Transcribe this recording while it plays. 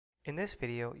In this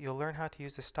video, you'll learn how to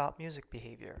use the stop music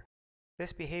behavior.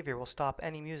 This behavior will stop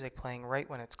any music playing right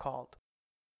when it's called.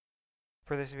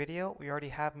 For this video, we already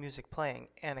have music playing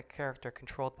and a character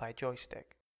controlled by a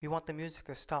joystick. We want the music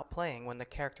to stop playing when the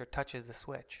character touches the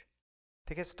switch.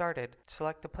 To get started,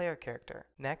 select the player character.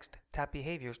 Next, tap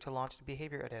Behaviors to launch the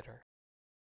behavior editor.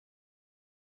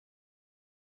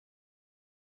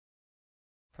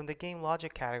 From the Game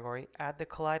Logic category, add the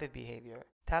collided behavior.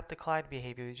 Tap the collide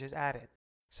behavior you just added.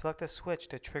 Select a switch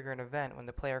to trigger an event when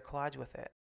the player collides with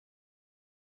it.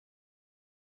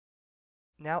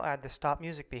 Now add the stop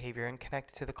music behavior and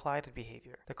connect it to the collided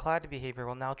behavior. The collided behavior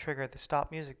will now trigger the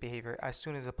stop music behavior as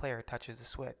soon as the player touches the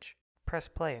switch. Press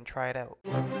play and try it out.